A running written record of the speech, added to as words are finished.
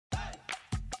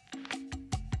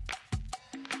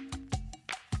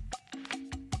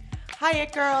Hi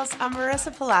It Girls, I'm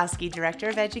Marissa Pulaski, Director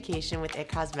of Education with It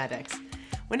Cosmetics.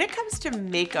 When it comes to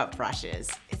makeup brushes,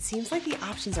 it seems like the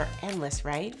options are endless,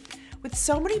 right? With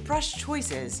so many brush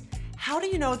choices, how do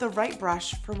you know the right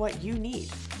brush for what you need?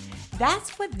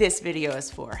 That's what this video is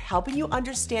for, helping you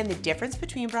understand the difference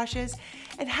between brushes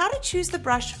and how to choose the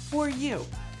brush for you.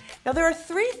 Now there are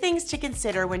three things to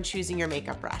consider when choosing your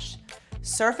makeup brush: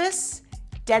 surface,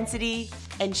 density,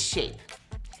 and shape.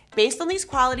 Based on these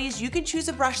qualities, you can choose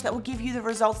a brush that will give you the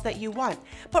results that you want.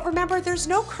 But remember, there's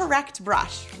no correct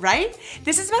brush, right?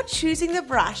 This is about choosing the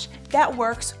brush that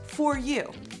works for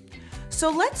you. So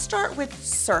let's start with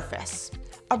surface.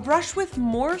 A brush with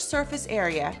more surface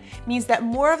area means that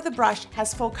more of the brush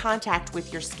has full contact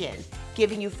with your skin,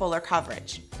 giving you fuller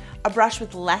coverage. A brush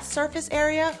with less surface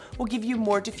area will give you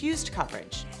more diffused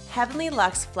coverage. Heavenly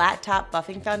Luxe Flat Top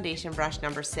Buffing Foundation Brush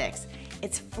number 6.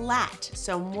 It's flat,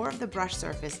 so more of the brush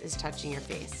surface is touching your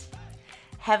face.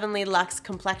 Heavenly Luxe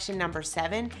Complexion number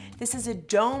 7. This is a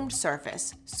domed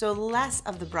surface, so less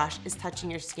of the brush is touching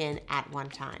your skin at one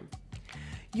time.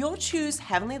 You'll choose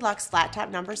Heavenly Luxe Flat Top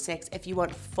number 6 if you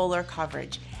want fuller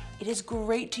coverage. It is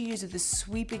great to use with the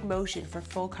sweeping motion for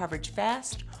full coverage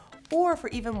fast, or for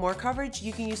even more coverage,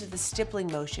 you can use it with the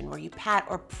stippling motion where you pat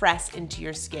or press into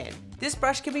your skin. This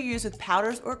brush can be used with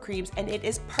powders or creams, and it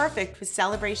is perfect with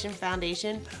Celebration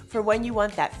Foundation for when you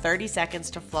want that 30 seconds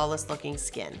to flawless looking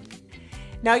skin.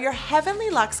 Now your Heavenly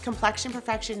Luxe Complexion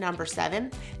Perfection number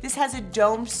 7, this has a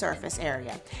domed surface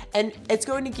area, and it's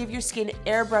going to give your skin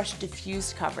airbrush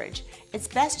diffused coverage. It's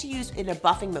best to use in a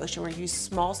buffing motion where you use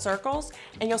small circles,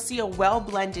 and you'll see a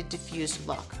well-blended diffused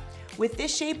look. With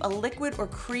this shape, a liquid or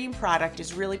cream product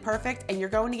is really perfect, and you're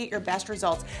going to get your best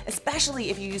results, especially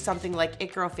if you use something like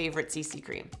It Girl favorite CC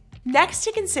Cream. Next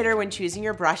to consider when choosing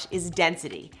your brush is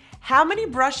density. How many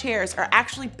brush hairs are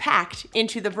actually packed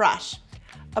into the brush?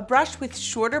 A brush with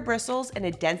shorter bristles and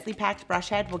a densely packed brush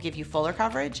head will give you fuller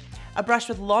coverage. A brush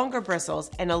with longer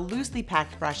bristles and a loosely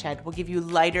packed brush head will give you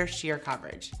lighter sheer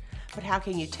coverage. But how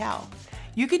can you tell?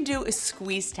 You can do a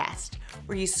squeeze test,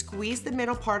 where you squeeze the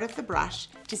middle part of the brush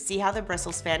to see how the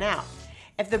bristles fan out.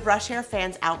 If the brush hair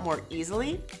fans out more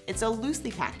easily, it's a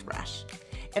loosely packed brush.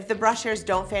 If the brush hairs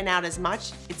don't fan out as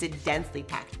much, it's a densely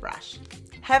packed brush.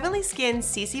 Heavenly Skin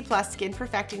CC Plus Skin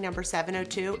Perfecting number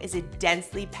 702 is a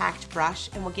densely packed brush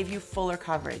and will give you fuller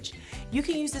coverage. You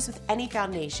can use this with any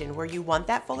foundation where you want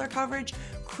that fuller coverage,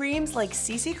 creams like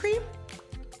CC Cream,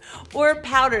 or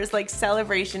powders like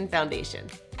Celebration Foundation.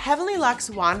 Heavenly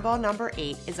Luxe Wand Ball number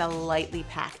 8 is a lightly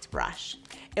packed brush.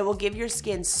 It will give your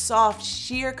skin soft,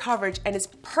 sheer coverage and is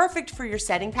perfect for your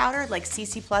setting powder like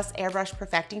CC Plus Airbrush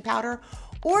Perfecting Powder,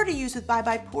 or to use with Bye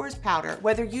Bye Pores powder,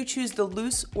 whether you choose the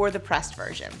loose or the pressed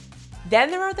version. Then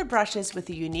there are the brushes with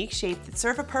a unique shape that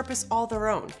serve a purpose all their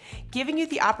own, giving you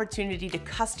the opportunity to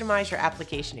customize your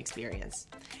application experience.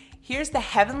 Here's the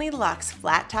Heavenly Luxe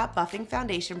Flat Top Buffing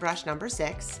Foundation Brush number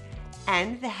 6,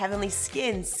 and the Heavenly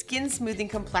Skin Skin Smoothing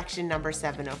Complexion number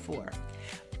 704.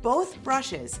 Both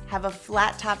brushes have a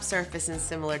flat top surface and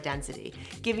similar density,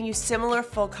 giving you similar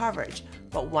full coverage,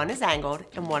 but one is angled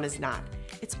and one is not.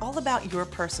 It's all about your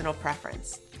personal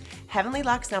preference. Heavenly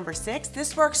Luxe number 6,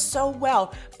 this works so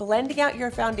well, blending out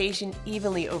your foundation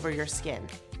evenly over your skin.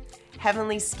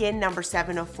 Heavenly Skin number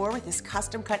 704 with this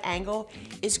custom cut angle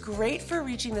is great for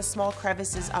reaching the small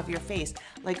crevices of your face,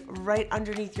 like right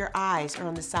underneath your eyes or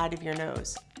on the side of your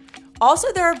nose.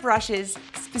 Also, there are brushes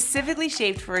specifically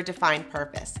shaped for a defined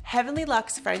purpose. Heavenly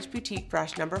Luxe French Boutique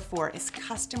brush number 4 is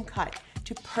custom cut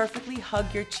to perfectly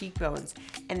hug your cheekbones,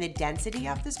 and the density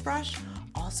of this brush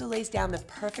also lays down the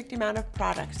perfect amount of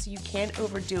product so you can't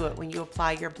overdo it when you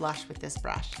apply your blush with this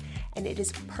brush. And it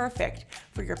is perfect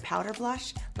for your powder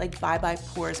blush like Bye Bye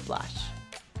Pores blush.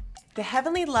 The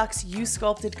Heavenly Luxe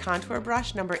U-Sculpted Contour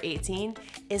Brush number 18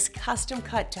 is custom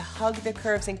cut to hug the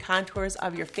curves and contours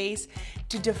of your face,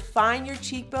 to define your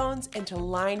cheekbones, and to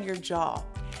line your jaw.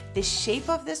 The shape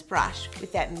of this brush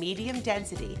with that medium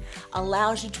density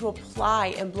allows you to apply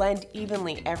and blend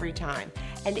evenly every time,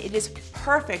 and it is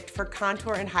perfect for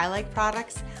contour and highlight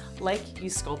products like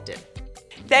U-Sculpted.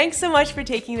 Thanks so much for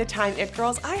taking the time, It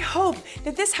Girls. I hope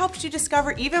that this helps you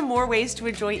discover even more ways to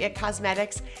enjoy It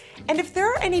Cosmetics. And if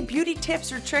there are any beauty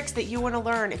tips or tricks that you want to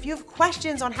learn, if you have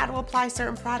questions on how to apply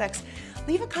certain products,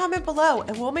 leave a comment below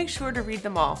and we'll make sure to read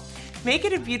them all. Make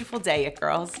it a beautiful day, It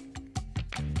Girls.